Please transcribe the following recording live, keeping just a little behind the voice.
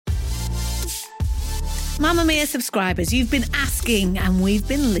Mamamia subscribers, you've been asking and we've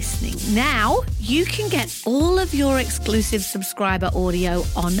been listening. Now you can get all of your exclusive subscriber audio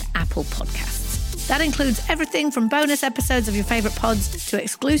on Apple Podcasts. That includes everything from bonus episodes of your favourite pods to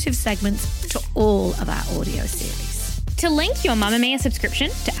exclusive segments to all of our audio series. To link your Mamamia subscription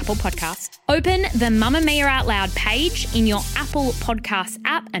to Apple Podcasts, open the Mamamia Out Loud page in your Apple Podcasts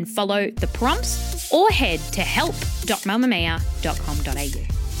app and follow the prompts, or head to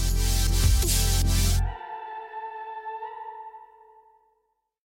help.mamamia.com.au.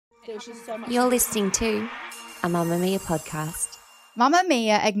 You're listening to a Mamamia podcast.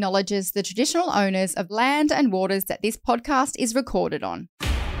 Mamamia acknowledges the traditional owners of land and waters that this podcast is recorded on.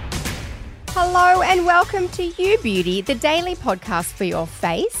 Hello and welcome to You Beauty, the daily podcast for your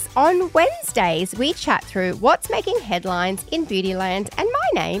face. On Wednesdays, we chat through what's making headlines in Beautyland, and my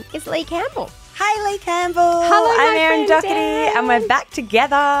name is Lee Campbell. Hi, Lee Campbell. Hello, I'm Erin friend Doherty, Erin. and we're back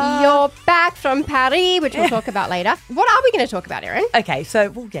together. You're back from Paris, which we'll talk about later. What are we going to talk about, Erin? Okay,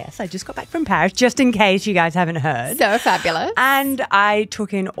 yes, I just got back from Paris, just in case you guys haven't heard. So fabulous. And I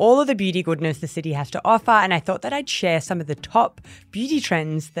took in all of the beauty goodness the city has to offer, and I thought that I'd share some of the top beauty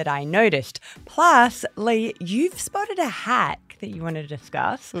trends that I noticed. Plus, Lee, you've spotted a hack that you want to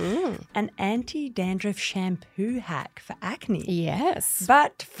discuss, an anti-dandruff shampoo hack for acne. Yes.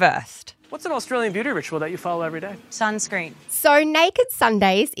 But first, what's an Australian beauty ritual that you follow every day? Sunscreen. So Naked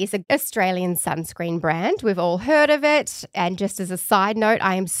Sundays is an Australian sunscreen brand. We've all heard of it. And just as a side note,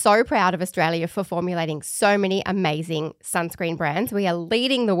 I am so proud of Australia for formulating so many amazing sunscreen brands. We are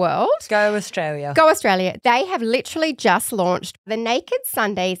leading the world. go Australia. Go Australia. They have literally just launched the Naked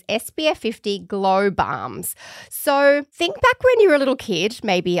Sundays SPF 50 Glow Balms. So think back when you were a little kid,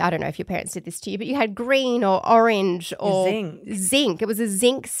 maybe, I don't know if your parents did this to you, but you had green or orange or zinc. It was a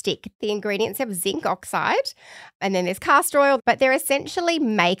zinc stick. The ingredients have zinc oxide, and then there's castor oil, but they're essentially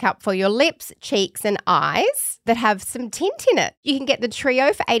makeup for your lips, cheeks and eyes that have some tint in it. You can get the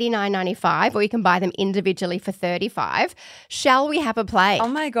trio for $89.95, or you can buy them individually for $35. Shall we have a play? Oh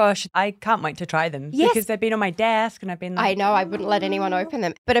my gosh, I can't wait to try them. Yes. Because they've been on my desk and I've been I know, I wouldn't let anyone open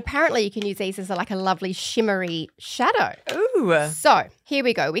them. But apparently you can use these as like a lovely shimmery shadow. Ooh. So here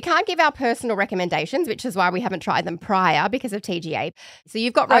we go. We can't give our personal recommendations, which is why we haven't tried them prior because of TGA. So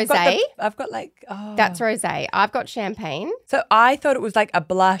you've got rosé. I've got That's rosé. I've got champagne. So I thought it was like a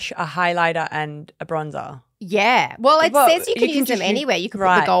blush, a highlighter and a bronzer. Yeah. Well, it says you can use them just anywhere. You can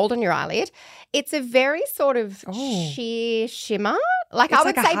put the gold on your eyelid. It's a very sort of sheer shimmer. Like I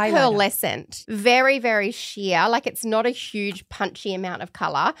would say pearlescent. Very, very sheer. Like it's not a huge punchy amount of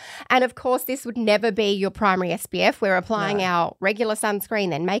colour. And of course, this would never be your primary SPF. We're applying our regular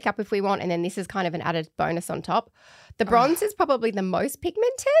sunscreen, then makeup if we want, and then this is kind of an added bonus on top. The bronze is probably the most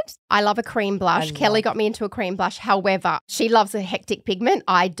pigmented. I love a cream blush. Kelly got me into a cream blush. However, she loves a hectic pigment.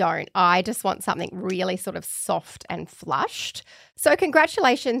 I don't. I just want something really sort of soft and flushed. So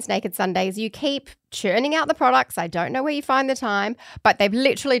congratulations, Naked Sundays. You keep churning out the products. I don't know where you find the time, but they've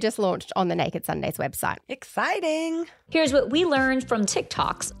literally just launched on the Naked Sundays website. Exciting. Here's what we learned from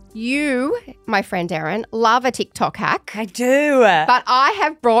TikToks. You, my friend Erin, love a TikTok hack. I do. But I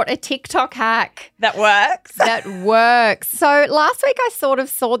have brought a TikTok hack. That works. That works. So last week I sort of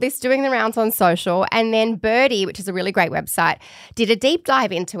saw this doing the rounds on social, and then Birdie, which is a really great website, did a deep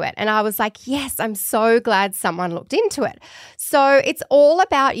dive into it. And I was like, yes, I'm so glad someone looked into it. So it's all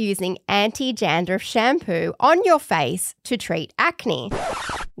about using anti-dandruff shampoo on your face to treat acne.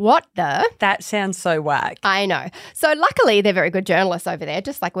 What the? That sounds so whack. I know. So luckily they're very good journalists over there,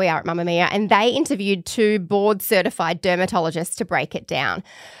 just like we are at Mamamia, and they interviewed 2 board-certified dermatologists to break it down.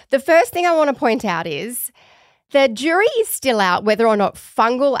 The first thing I want to point out is the jury is still out whether or not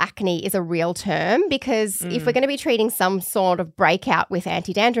fungal acne is a real term, because if we're going to be treating some sort of breakout with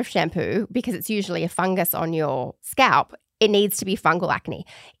anti-dandruff shampoo, because it's usually a fungus on your scalp, it needs to be fungal acne.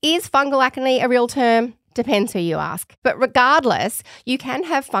 Is fungal acne a real term? Depends who you ask. But regardless, you can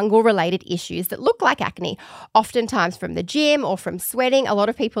have fungal-related issues that look like acne, oftentimes from the gym or from sweating. A lot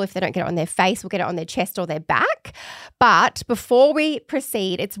of people, if they don't get it on their face, will get it on their chest or their back. But before we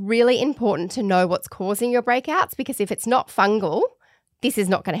proceed, it's really important to know what's causing your breakouts, because if it's not fungal, this is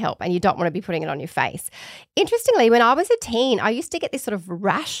not going to help, and you don't want to be putting it on your face. Interestingly, when I was a teen, I used to get this sort of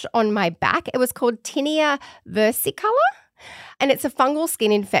rash on my back. It was called tinea versicolor. And it's a fungal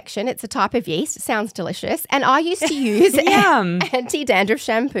skin infection. It's a type of yeast. It sounds delicious. And I used to use anti-dandruff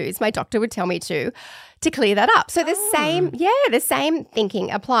shampoos, my doctor would tell me to to clear that up. So the same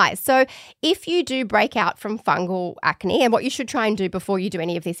thinking applies. So if you do break out from fungal acne, and what you should try and do before you do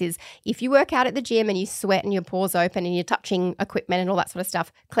any of this is if you work out at the gym and you sweat and your pores open and you're touching equipment and all that sort of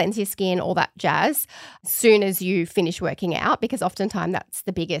stuff, cleanse your skin, all that jazz, as soon as you finish working out, because oftentimes that's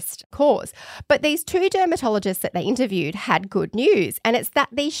the biggest cause. But these 2 dermatologists that they interviewed had good news, and it's that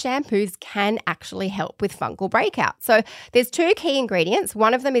these shampoos can actually help with fungal breakout. So there's 2 key ingredients.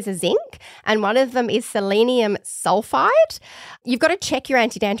 One of them is a zinc and one of them is selenium sulfide. You've got to check your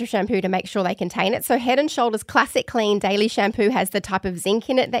anti-dandruff shampoo to make sure they contain it. So Head & Shoulders Classic Clean Daily Shampoo has the type of zinc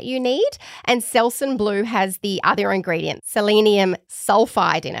in it that you need, and Selsun Blue has the other ingredient, selenium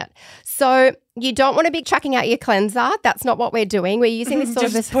sulfide in it. So you don't want to be chucking out your cleanser. That's not what we're doing. We're using this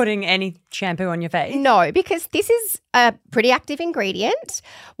sort just putting any shampoo on your face. No, because this is a pretty active ingredient.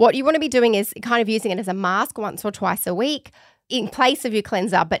 What you want to be doing is kind of using it as a mask once or twice a week in place of your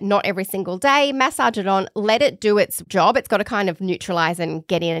cleanser, but not every single day. Massage it on, let it do its job. It's got to kind of neutralize and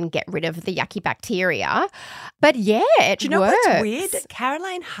get in and get rid of the yucky bacteria. But yeah, it works. Do you know what's weird?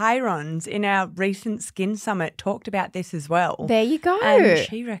 Caroline Hirons in our recent Skin Summit talked about this as well. There you go. And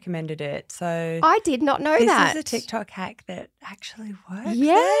she recommended it. So I did not know that. This is a TikTok hack that actually works.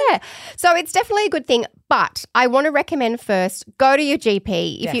 Yeah. So it's definitely a good thing. But I want to recommend first, go to your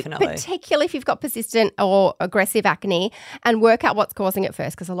GP, particularly if you've got persistent or aggressive acne, and work out what's causing it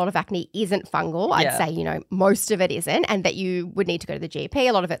first, because a lot of acne isn't fungal. I'd say, most of it isn't, and that you would need to go to the GP.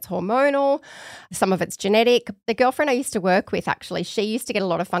 A lot of it's hormonal. Some of it's genetic. The girlfriend I used to work with, actually, she used to get a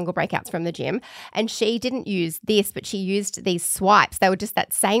lot of fungal breakouts from the gym, and she didn't use this, but she used these swipes. They were just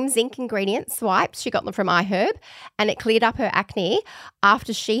that same zinc ingredient swipes. She got them from iHerb, and it cleared up her acne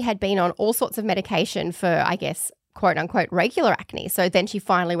after she had been on all sorts of medication for, I guess, quote unquote, regular acne. So then she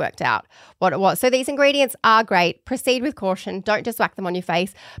finally worked out what it was. So these ingredients are great. Proceed with caution. Don't just whack them on your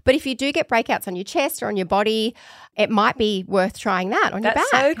face. But if you do get breakouts on your chest or on your body, it might be worth trying that on your back.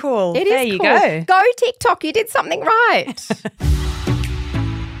 That's so cool. It is there you cool. go. Go TikTok. You did something right.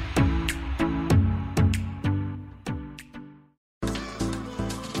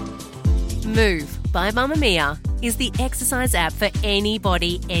 Move by Mamamia is the exercise app for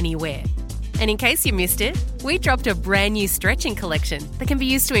anybody, anywhere. And in case you missed it, we dropped a brand new stretching collection that can be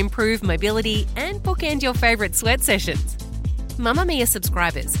used to improve mobility and bookend your favourite sweat sessions. Mamamia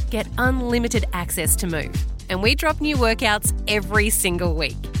subscribers get unlimited access to Move, and we drop new workouts every single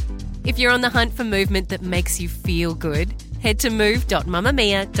week. If you're on the hunt for movement that makes you feel good, head to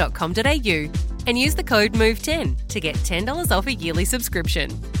move.mamamia.com.au and use the code MOVE10 to get $10 off a yearly subscription.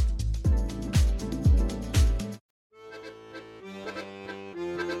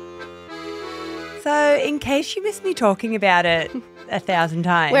 So, in case you missed me talking about it 1,000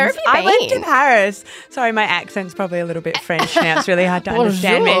 times, where have you been? I went to Paris. Sorry, my accent's probably a little bit French now. It's really hard to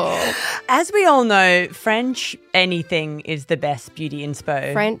understand me. As we all know, French anything is the best beauty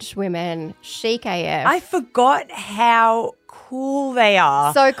inspo. French women, chic AF. I forgot how cool they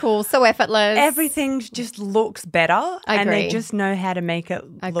are. So cool, so effortless. Everything just looks better. And they just know how to make it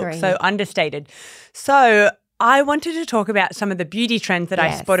look so understated. So I wanted to talk about some of the beauty trends that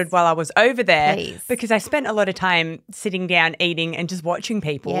I spotted while I was over there, because I spent a lot of time sitting down, eating and just watching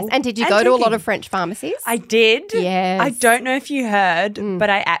people. Yes. And did you go to a lot of French pharmacies? I did. Yes. I don't know if you heard,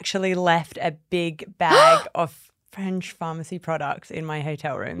 but I actually left a big bag of French pharmacy products in my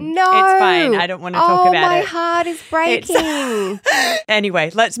hotel room. No. It's fine. I don't want to talk about it. My heart is breaking.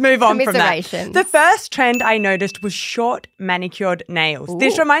 Anyway, let's move on from that. Commiserations. The first trend I noticed was short manicured nails. Ooh.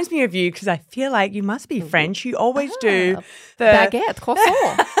 This reminds me of you because I feel like you must be French. You always do the baguette,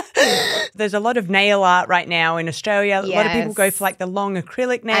 croissant. There's a lot of nail art right now in Australia. Yes. A lot of people go for like the long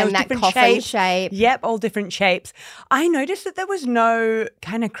acrylic nails, and that different coffin shapes. shape. Yep, all different shapes. I noticed that there was no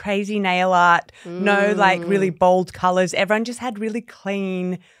kind of crazy nail art, no like really bold colours. Everyone just had really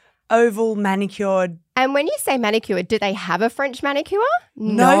clean, oval, manicured. And when you say manicure, do they have a French manicure?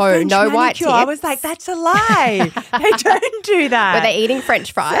 No French white manicure. tips. I was like, that's a lie. They don't do that. Were they eating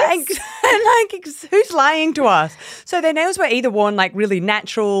French fries? Who's lying to us? So their nails were either worn like really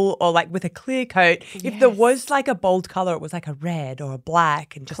natural or like with a clear coat. If there was like a bold colour, it was like a red or a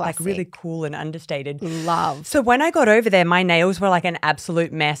black and just like really cool and understated. Love. So when I got over there, my nails were like an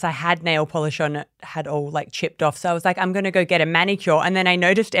absolute mess. I had nail polish on it, had all like chipped off. So I was like, I'm going to go get a manicure. And then I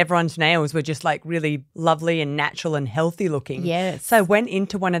noticed everyone's nails were just like really lovely and natural and healthy looking. Yes. So I went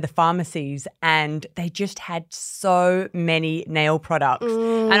into one of the pharmacies and they just had so many nail products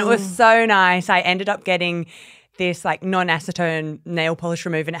and it was so nice. I ended up getting this like non-acetone nail polish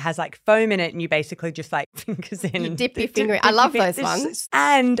remover, and it has like foam in it, and you basically just like fingers in. You and dip your finger in. I love those this- ones.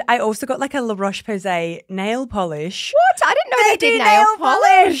 And I also got like a La Roche-Posay nail polish. What? I didn't know they did nail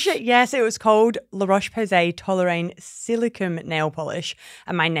polish. Yes, it was called La Roche-Posay Toleraine Silicum nail polish,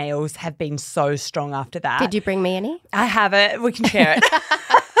 and my nails have been so strong after that. Did you bring me any? I have it. We can share it.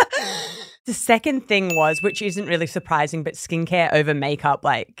 The second thing was, which isn't really surprising, but skincare over makeup,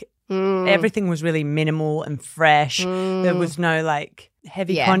 like everything was really minimal and fresh. There was no like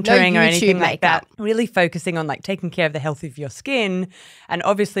heavy contouring no or anything YouTube like that. makeup. Really focusing on like taking care of the health of your skin. And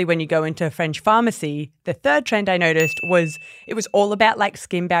obviously when you go into a French pharmacy, the third trend I noticed was it was all about like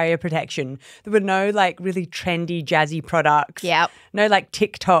skin barrier protection. There were no like really trendy, jazzy products. Yep. No like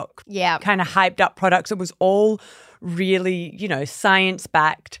TikTok Yep. kind of hyped up products. It was all really,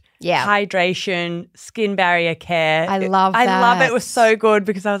 science-backed. Yeah. Hydration, skin barrier care. I love I love it. that. It was so good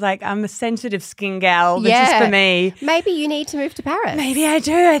because I was like, I'm a sensitive skin gal. This is for me. Maybe you need to move to Paris. Maybe I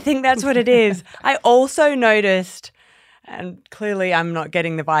do. I think that's what it is. I also noticed, and clearly I'm not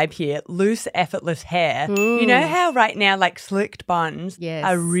getting the vibe here, loose, effortless hair. You know how right now like slicked buns Yes.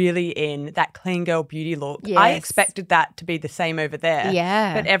 are really in that clean girl beauty look? I Yes. expected that to be the same over there.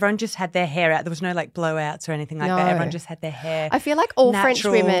 Yeah. But everyone just had their hair out. There was no like blowouts or anything like No. that. Everyone just had their hair. I feel like all French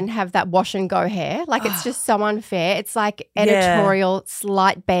natural. women have that wash and go hair. Like it's just so unfair. It's like editorial,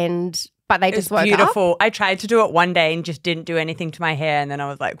 slight bend, but they It just was woke beautiful. up. I tried to do it one day and just didn't do anything to my hair, and then I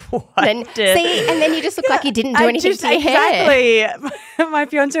was like, "What?" And then you just look like you didn't do anything to your hair. Exactly. My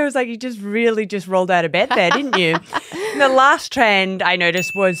fiance was like, "You just really just rolled out of bed there, didn't you?" The last trend I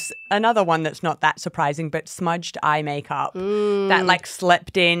noticed was another one that's not that surprising, but smudged eye makeup that like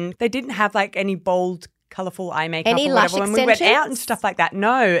slept in. They didn't have like any bold, colourful eye makeup Any or whatever lash when we went out and extensions? stuff like that.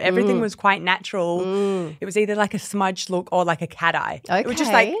 No, everything was quite natural. It was either like a smudged look or like a cat eye. It was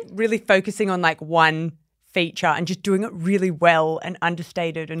just like Okay. really focusing on like one feature and just doing it really well and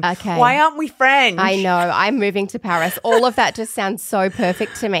understated. And Okay. why aren't we French? I know. I'm moving to Paris. All of that just sounds so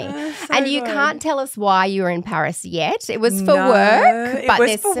perfect to me. And you can't tell us why you were in Paris yet. It was for No, work, it but was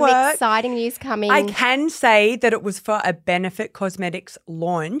there's for some work. exciting news coming. I can say that it was for a Benefit Cosmetics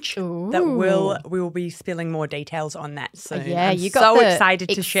launch that we will be spilling more details on that soon. Yeah, I'm you got so the excited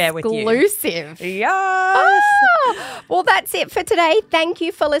to share with you. exclusive. Yes. Ah, well, that's it for today. Thank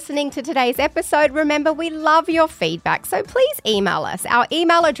you for listening to today's episode. Remember, we love your feedback, so please email us. Our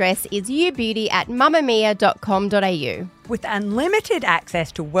email address is youbeauty@mamamia.com.au. With unlimited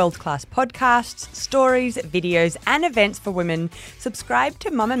access to world-class podcasts, stories, videos, and events for women, subscribe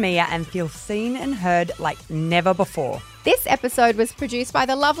to Mamma Mia and feel seen and heard like never before. This episode was produced by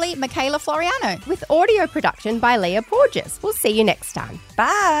the lovely Michaela Floriano. With audio production by Leah Porges. We'll see you next time.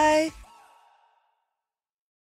 Bye.